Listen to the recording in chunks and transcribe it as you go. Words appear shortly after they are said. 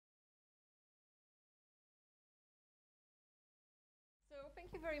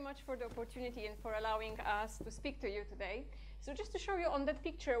Thank you very much for the opportunity and for allowing us to speak to you today. So just to show you on that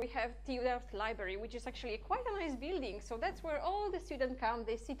picture, we have TU Delft Library, which is actually quite a nice building. So that's where all the students come.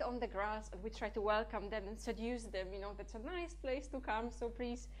 They sit on the grass, and we try to welcome them and seduce them. You know, that's a nice place to come, so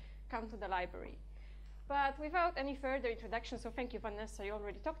please come to the library. But without any further introduction, so thank you, Vanessa. You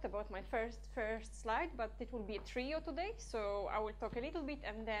already talked about my first slide, but it will be a trio today. So I will talk a little bit,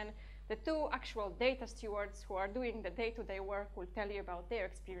 and then the two actual data stewards who are doing the day-to-day work will tell you about their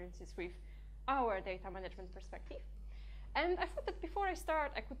experiences with our data management perspective. And I thought that before I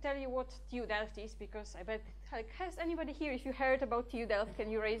start, I could tell you what TU Delft is, because I bet, like, has anybody here, if you heard about TU Delft, can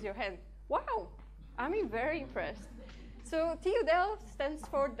you raise your hand? Wow, I'm very impressed. So TU Delft stands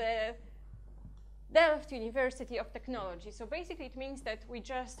for the Delft University of Technology. So basically it means that we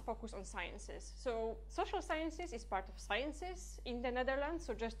just focus on sciences. So social sciences is part of sciences in the Netherlands,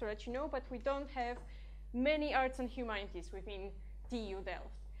 so just to let you know, but we don't have many arts and humanities within TU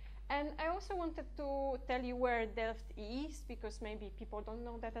Delft. And I also wanted to tell you where Delft is, because maybe people don't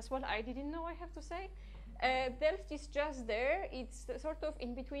know that as well. I didn't know, I have to say. Delft is just there. It's sort of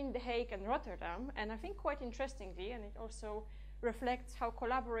in between The Hague and Rotterdam, and I think quite interestingly, and it also reflects how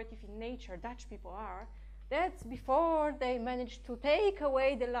collaborative in nature Dutch people are. That's before they managed to take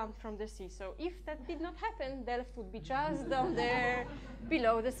away the land from the sea. So if that did not happen, Delft would be just down there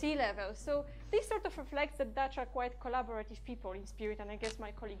below the sea level. So this sort of reflects that Dutch are quite collaborative people in spirit, and I guess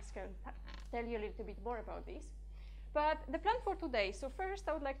my colleagues can tell you a little bit more about this. But the plan for today, so first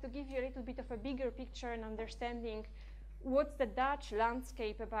I would like to give you a little bit of a bigger picture and understanding what's the Dutch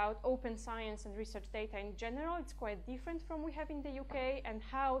landscape about open science and research data in general. It's quite different from what we have in the UK, and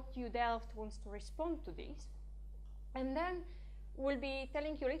how TU Delft wants to respond to this. And then we'll be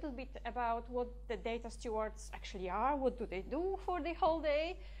telling you a little bit about what the data stewards actually are, what do they do for the whole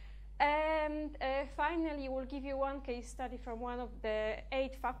day. And finally, we'll give you one case study from one of the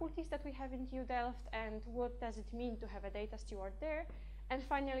 8 faculties that we have in TU Delft, and what does it mean to have a data steward there. And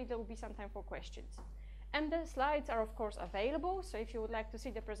finally, there will be some time for questions. And the slides are, of course, available. So if you would like to see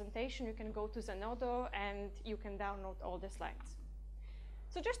the presentation, you can go to Zenodo and you can download all the slides.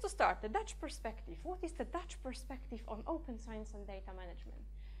 So just to start, the Dutch perspective. What is the Dutch perspective on open science and data management?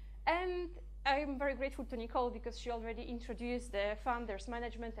 And I'm very grateful to Nicole, because she already introduced the funders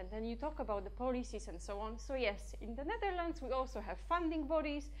management, and then you talk about the policies and so on. So yes, in the Netherlands, we also have funding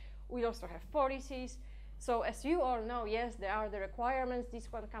bodies. We also have policies. So as you all know, yes, there are the requirements.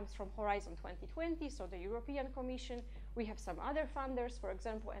 This one comes from Horizon 2020, so the European Commission. We have some other funders, for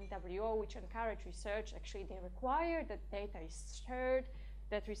example, NWO, which encourage research. Actually, they require that data is shared,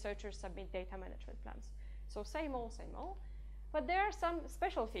 that researchers submit data management plans. So same old, same old. But there are some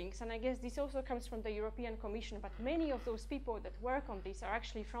special things, and I guess this also comes from the European Commission, but many of those people that work on this are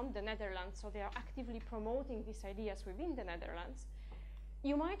actually from the Netherlands, so they are actively promoting these ideas within the Netherlands.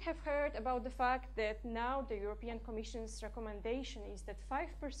 You might have heard about the fact that now the European Commission's recommendation is that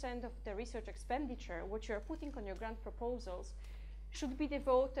 5% of the research expenditure, which you're putting on your grant proposals, should be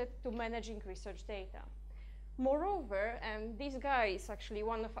devoted to managing research data. Moreover, and this guy is actually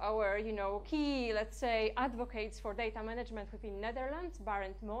one of our, key, let's say, advocates for data management within Netherlands,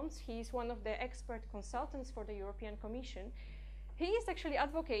 Barend Mons. He is one of the expert consultants for the European Commission. He is actually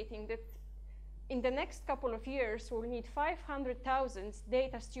advocating that in the next couple of years, we'll need 500,000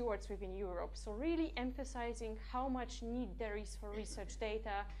 data stewards within Europe. So really emphasizing how much need there is for research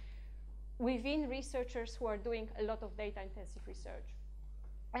data within researchers who are doing a lot of data-intensive research.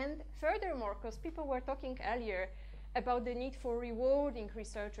 And furthermore, because people were talking earlier about the need for rewarding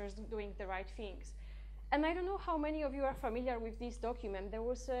researchers doing the right things. And I don't know how many of you are familiar with this document. There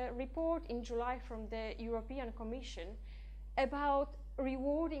was a report in July from the European Commission about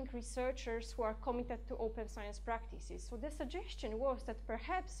rewarding researchers who are committed to open science practices. So the suggestion was that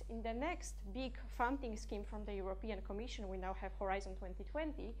perhaps in the next big funding scheme from the European Commission, we now have Horizon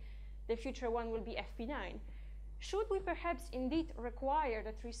 2020, the future one will be FP9. Should we perhaps indeed require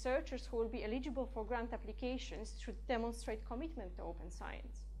that researchers who will be eligible for grant applications should demonstrate commitment to open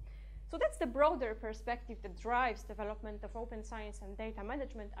science? So that's the broader perspective that drives development of open science and data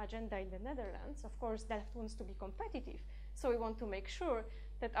management agenda in the Netherlands. Of course, Delft wants to be competitive. So we want to make sure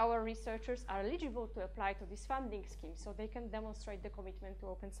that our researchers are eligible to apply to this funding scheme so they can demonstrate the commitment to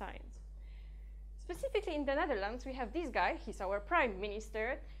open science. Specifically in the Netherlands, we have this guy, he's our prime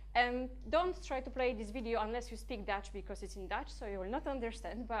minister, and don't try to play this video unless you speak Dutch, because it's in Dutch, so you will not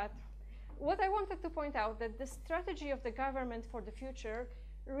understand. But what I wanted to point out that the strategy of the government for the future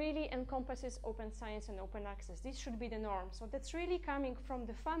really encompasses open science and open access. This should be the norm. So that's really coming from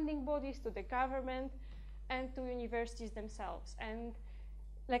the funding bodies to the government and to universities themselves. And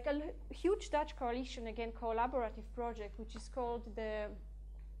like a huge Dutch coalition, again, collaborative project, which is called the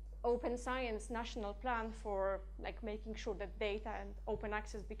open science national plan for like making sure that data and open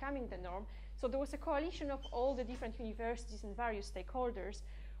access becoming the norm. So there was a coalition of all the different universities and various stakeholders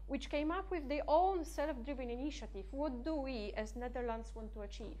which came up with their own self-driven initiative. What do we as Netherlands want to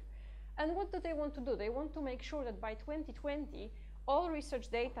achieve? And what do they want to do? They want to make sure that by 2020, all research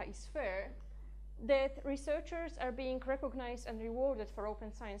data is fair, that researchers are being recognized and rewarded for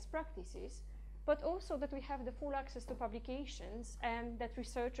open science practices, but also that we have the full access to publications and that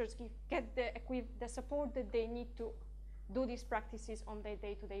researchers get the support that they need to do these practices on their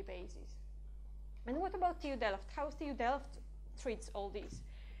day-to-day basis. And what about TU Delft? How TU Delft treats all these?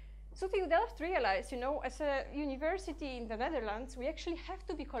 So TU Delft realized, you know, as a university in the Netherlands, we actually have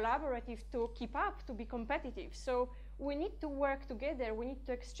to be collaborative to keep up, to be competitive. So we need to work together, we need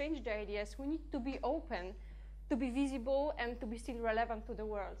to exchange the ideas, we need to be open, to be visible and to be still relevant to the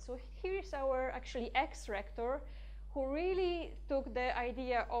world. So here's our actually ex-rector who really took the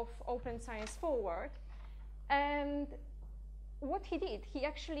idea of open science forward. And what he did, he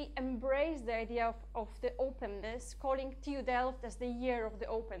actually embraced the idea of the openness, calling TU Delft as the year of the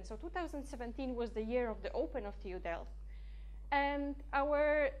open. So 2017 was the year of the open of TU Delft. And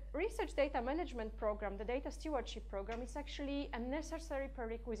our research data management program, the data stewardship program, is actually a necessary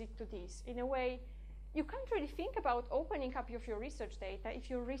prerequisite to this. In a way, you can't really think about opening up your research data if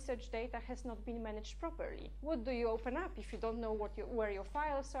your research data has not been managed properly. What do you open up if you don't know where your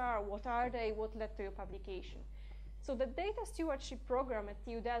files are, what are they, what led to your publication? So the data stewardship program at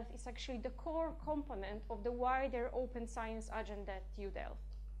TU Delft is actually the core component of the wider open science agenda at TU Delft.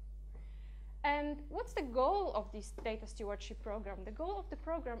 And what's the goal of this data stewardship program? The goal of the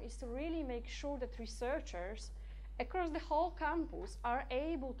program is to really make sure that researchers across the whole campus are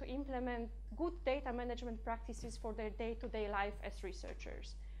able to implement good data management practices for their day-to-day life as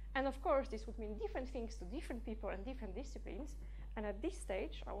researchers. And of course, this would mean different things to different people and different disciplines. And at this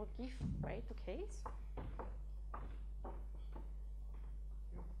stage, I will give way to Kees.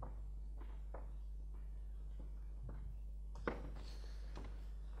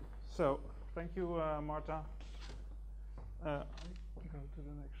 So, thank you, Marta. I go to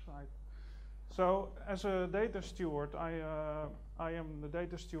the next slide. So, as a data steward, I am the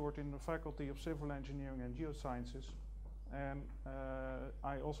data steward in the Faculty of Civil Engineering and Geosciences. And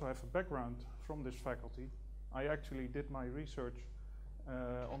I also have a background from this faculty. I actually did my research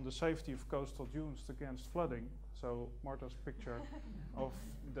on the safety of coastal dunes against flooding. So, Marta's picture of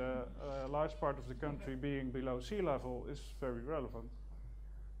the large part of the country being below sea level is very relevant.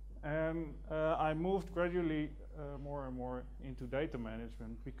 And I moved gradually more and more into data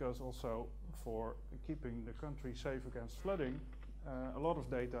management because also for keeping the country safe against flooding, a lot of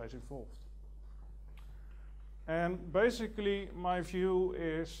data is involved. And basically my view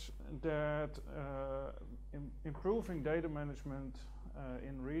is that improving data management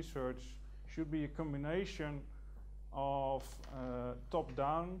in research should be a combination of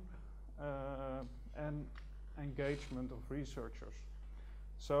top-down and engagement of researchers.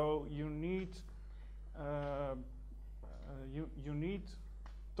 So you need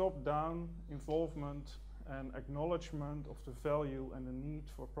top-down involvement and acknowledgement of the value and the need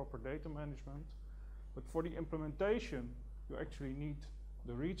for proper data management. But for the implementation, you actually need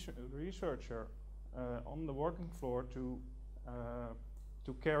the researcher on the working floor to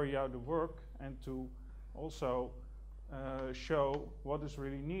carry out the work and to also show what is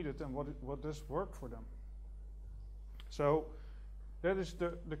really needed and what does work for them. So that is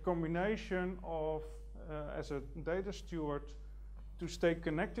the combination of, as a data steward, to stay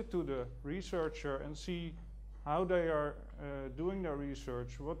connected to the researcher and see how they are doing their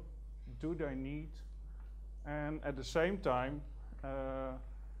research, what do they need, and at the same time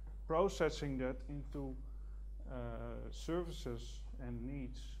processing that into services and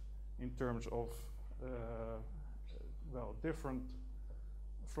needs in terms of, well,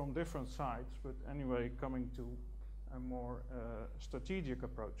 from different sides, but anyway coming to a more strategic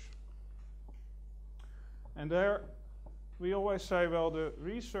approach. And there we always say, well, the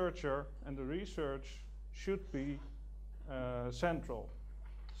researcher and the research should be central.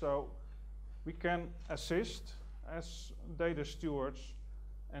 So we can assist as data stewards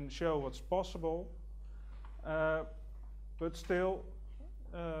and show what's possible, but still,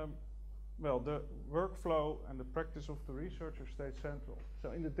 well, the workflow and the practice of the researcher stays central.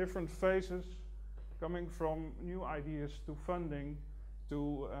 So in the different phases, coming from new ideas to funding,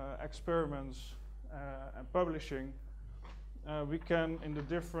 to experiments and publishing, we can, in the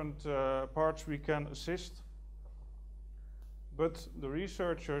different parts, we can assist, but the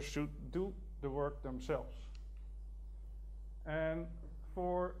researchers should do the work themselves. And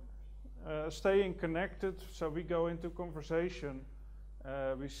for staying connected, so we go into conversation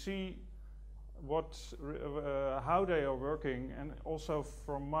We see how they are working, and also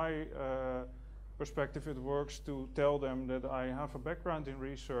from my perspective, it works to tell them that I have a background in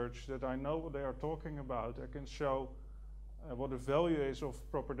research, that I know what they are talking about. I can show what the value is of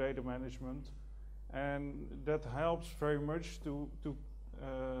proper data management, and that helps very much to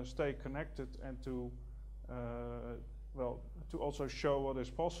stay connected and to to also show what is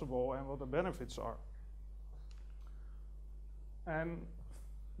possible and what the benefits are. And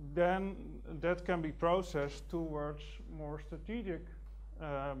then that can be processed towards more strategic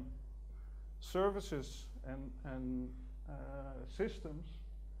services and systems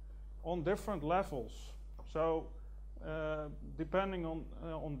on different levels. So depending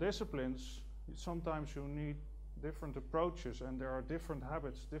on disciplines, sometimes you need different approaches, and there are different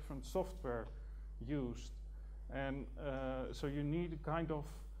habits, different software used. And so you need kind of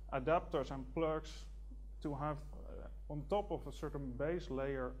adapters and plugs to have on top of a certain base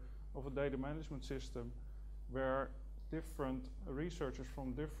layer of a data management system where different researchers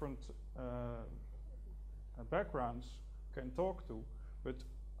from different backgrounds can talk to, but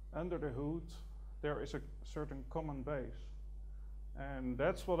under the hood there is a certain common base. And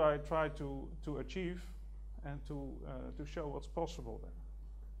that's what I try to achieve and to show what's possible there.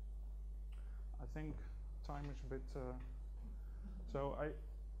 I think time is a bit, so I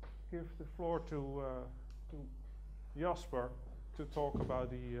give the floor to Jasper to talk about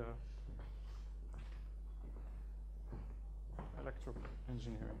the electrical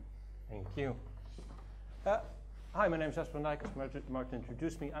engineering. Thank you. Hi, my name is Jasper, as Marta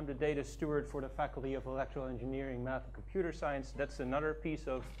introduced me. I'm the data steward for the Faculty of Electrical Engineering, Math and Computer Science. That's another piece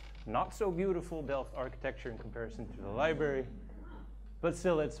of not so beautiful Delft architecture in comparison to the library, but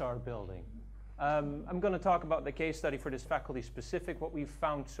still it's our building. I'm going to talk about the case study for this faculty specific, what we've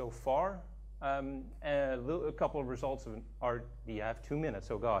found so far. A couple of results are, do you have 2 minutes?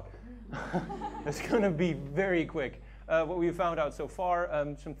 Oh God. It's going to be very quick. What we found out so far,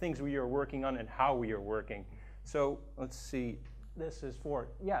 some things we are working on and how we are working. So let's see, this is for,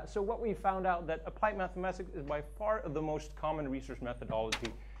 yeah, so what we found out that applied mathematics is by far the most common research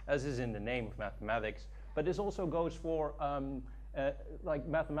methodology, as is in the name of mathematics, but this also goes for like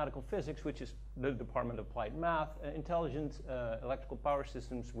mathematical physics, which is the Department of Applied Math, intelligent electrical power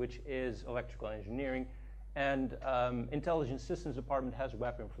systems, which is electrical engineering, and intelligent systems department has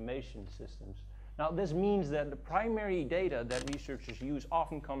web information systems. Now this means that the primary data that researchers use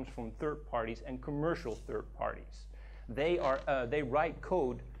often comes from third parties and commercial third parties. They write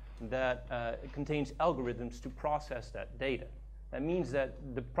code that contains algorithms to process that data. That means that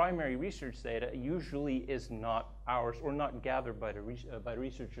the primary research data usually is not ours or not gathered by the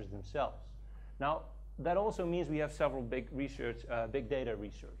researchers themselves. Now, that also means we have several big data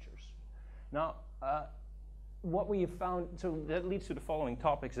researchers. Now, what we have found, so that leads to the following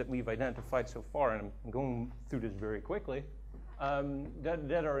topics that we've identified so far, and I'm going through this very quickly,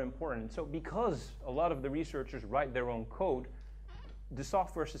 that are important. So because a lot of the researchers write their own code, the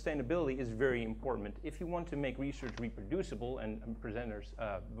software sustainability is very important. If you want to make research reproducible, and presenters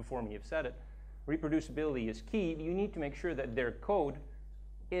before me have said it, reproducibility is key. You need to make sure that their code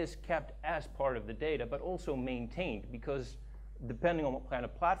is kept as part of the data, but also maintained, because depending on what kind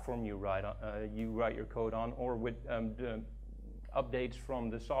of platform you write your code on, or with the updates from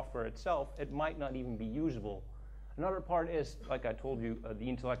the software itself, it might not even be usable. Another part is, like I told you, the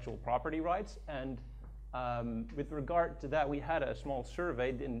intellectual property rights, and with regard to that, we had a small survey,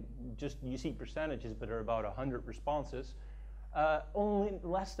 and just you see percentages, but there are about 100 responses. Only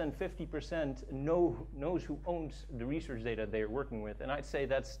less than 50% knows who owns the research data they're working with, and I'd say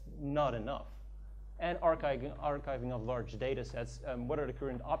that's not enough. And archiving of large data sets, what are the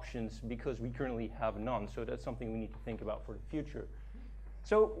current options? Because we currently have none, so that's something we need to think about for the future.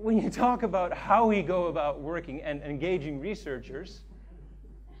 So when you talk about how we go about working and engaging researchers,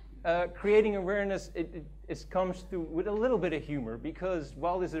 creating awareness, it comes through with a little bit of humor, because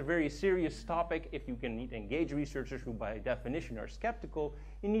while this is a very serious topic, if you can engage researchers who by definition are skeptical,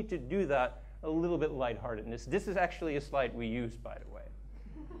 you need to do that a little bit lightheartedness. This is actually a slide we used, by the way.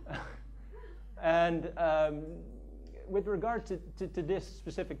 And with regard to this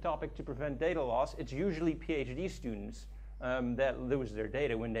specific topic, to prevent data loss, it's usually PhD students that lose their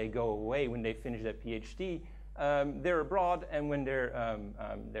data when they go away, when they finish their PhD. They're abroad, and when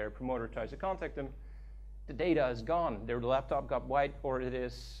their promoter tries to contact them, the data is gone. Their laptop got white, or it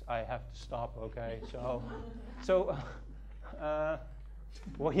is, I have to stop, okay?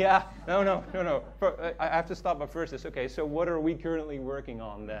 Well, yeah, no. I have to stop, but first, okay, so what are we currently working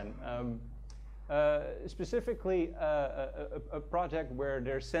on then? Specifically, a project where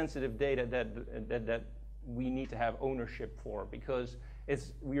there's sensitive data that we need to have ownership for, because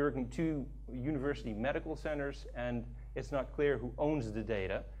we're working 2 university medical centers, and it's not clear who owns the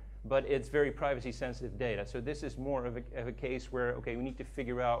data, but it's very privacy sensitive data. So this is more of a case where, okay, we need to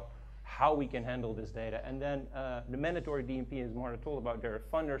figure out how we can handle this data. And then the mandatory DMP, as Marta told about, there are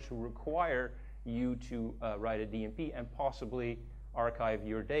funders who require you to write a DMP and possibly archive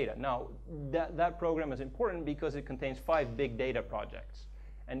your data. Now, that program is important because it contains 5 big data projects.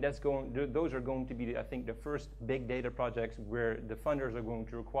 And those are going to be, I think, the first big data projects where the funders are going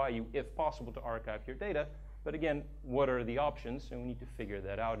to require you, if possible, to archive your data. But again, what are the options? And we need to figure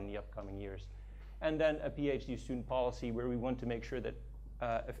that out in the upcoming years. And then a PhD student policy where we want to make sure that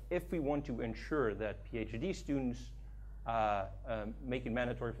if we want to ensure that PhD students make it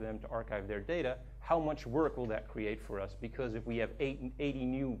mandatory for them to archive their data, how much work will that create for us? Because if we have 80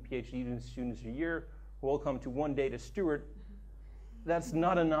 new PhD students a year who all come to one data steward, that's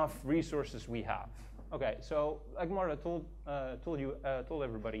not enough resources we have. Okay, so like Marta told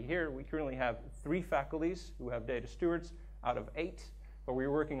everybody here, we currently have 3 faculties who have data stewards out of 8, but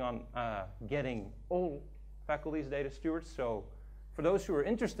we're working on getting all faculties data stewards. So for those who are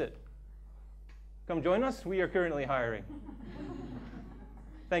interested, come join us. We are currently hiring.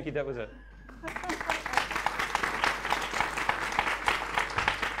 Thank you, that was it.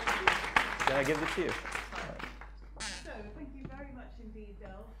 Then I give it to you. So, thank you very much indeed,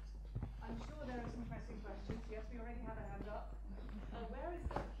 Delft. I'm sure there are some pressing questions. Yes, we already have a hand up. Where is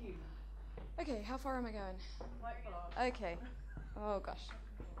the queue? Okay, how far am I going? Quite far. Okay. Oh gosh.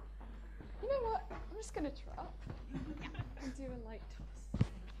 You know what? I'm just going to drop and do a light toss.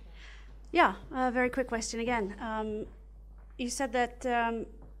 Yeah, a very quick question again. You said that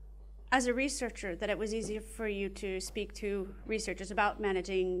as a researcher that it was easier for you to speak to researchers about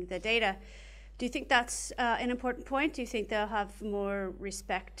managing the data. Do you think that's an important point? Do you think they'll have more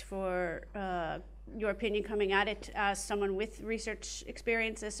respect for your opinion coming at it as someone with research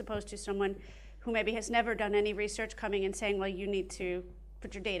experience as opposed to someone who maybe has never done any research coming and saying, well, you need to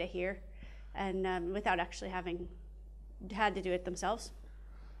put your data here, and without actually having had to do it themselves?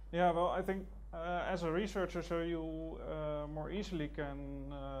 Yeah, well, I think as a researcher, so you more easily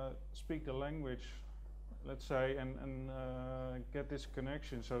can speak the language, let's say, and get this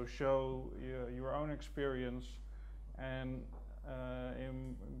connection. So show your own experience, and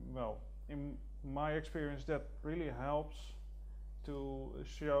in my experience, that really helps to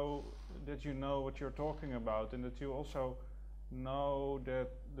show that you know what you're talking about, and that you also know that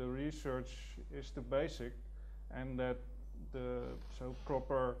the research is the basic, and that the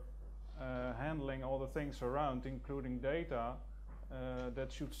proper handling all the things around, including data,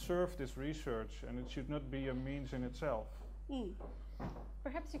 that should serve this research, and it should not be a means in itself.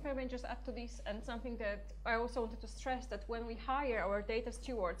 Perhaps if I may just add to this, and something that I also wanted to stress, that when we hire our data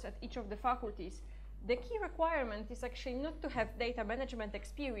stewards at each of the faculties, the key requirement is actually not to have data management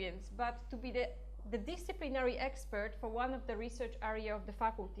experience, but to be the disciplinary expert for one of the research area of the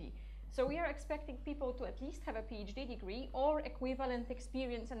faculty. So we are expecting people to at least have a PhD degree or equivalent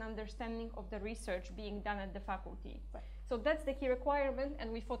experience and understanding of the research being done at the faculty. Right. So that's the key requirement,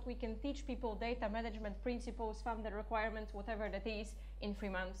 and we thought we can teach people data management principles, funder requirements, whatever that is, in 3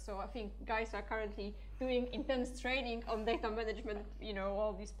 months. So I think guys are currently doing intense training on data management, you know,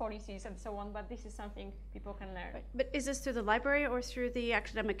 all these policies and so on, but this is something people can learn. Right. But is this through the library or through the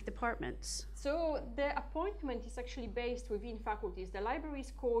academic departments? So the appointment is actually based within faculties. The library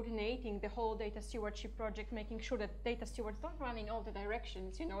is coordinating the whole data stewardship project, making sure that data stewards don't run in all the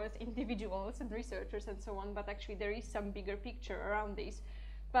directions, you know, as individuals and researchers and so on, but actually there is some bigger picture around this.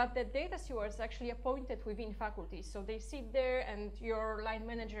 But the data stewards are actually appointed within faculties. So they sit there, and your line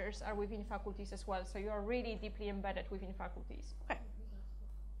managers are within faculties as well. So you are really deeply embedded within faculties. Okay.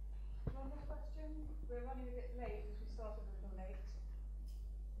 One more question. We're running a bit late as we started a little late.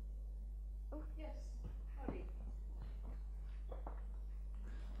 Oh, yes, Howdy.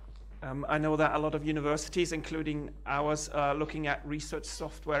 I know that a lot of universities, including ours, are looking at research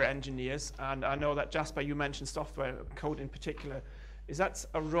software engineers, and I know that Jasper, you mentioned software code in particular. Is that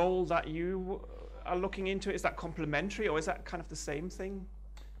a role that you are looking into? Is that complementary, or is that kind of the same thing?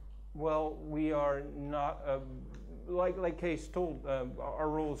 Well, we are not, like Kees told, our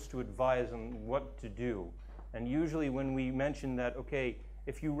role is to advise on what to do. And usually when we mention that, okay,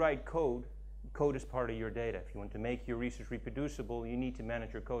 if you write code, code is part of your data. If you want to make your research reproducible, you need to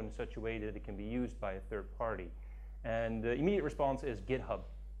manage your code in such a way that it can be used by a third party. And the immediate response is GitHub.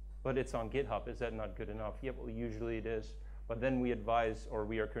 But it's on GitHub. Is that not good enough? Yeah, well, usually it is. But then we advise, or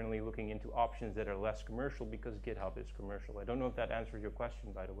we are currently looking into options that are less commercial, because GitHub is commercial. I don't know if that answers your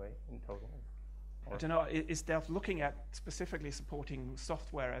question, by the way, in total. I don't know, is Delft looking at specifically supporting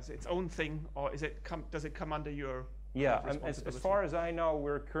software as its own thing, or is it does it come under your Yeah, as far as I know,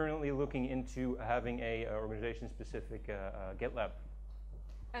 we're currently looking into having a organization-specific GitLab.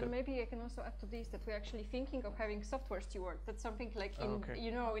 And maybe I can also add to this that we're actually thinking of having software stewards. That's something like in,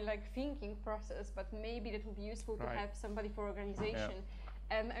 you know, like thinking process, but maybe that would be useful to have somebody for organization.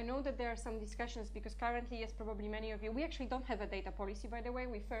 Yeah. And I know that there are some discussions because currently, as probably many of you, we actually don't have a data policy, by the way.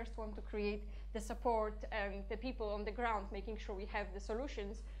 We first want to create the support and the people on the ground, making sure we have the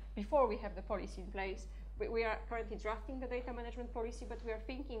solutions before we have the policy in place. We are currently drafting the data management policy, but we are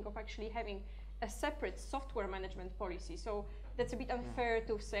thinking of actually having a separate software management policy. So that's a bit unfair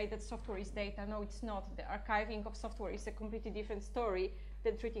to say that software is data. No, it's not. The archiving of software is a completely different story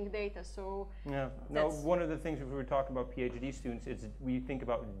than treating data. So yeah, no, one of the things if we were talking about PhD students is we think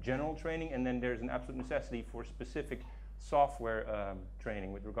about general training, and then there's an absolute necessity for specific software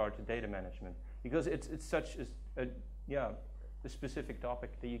training with regard to data management, because it's such a specific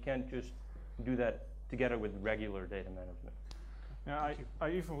topic that you can't just do that together with regular data management. Yeah,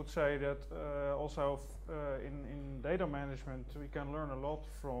 I even would say that also in data management we can learn a lot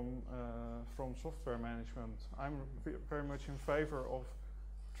from software management. I'm very much in favor of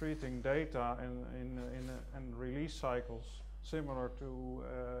treating data and release cycles similar to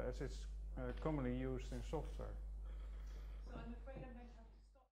as it's commonly used in software. So I'm afraid I'm going to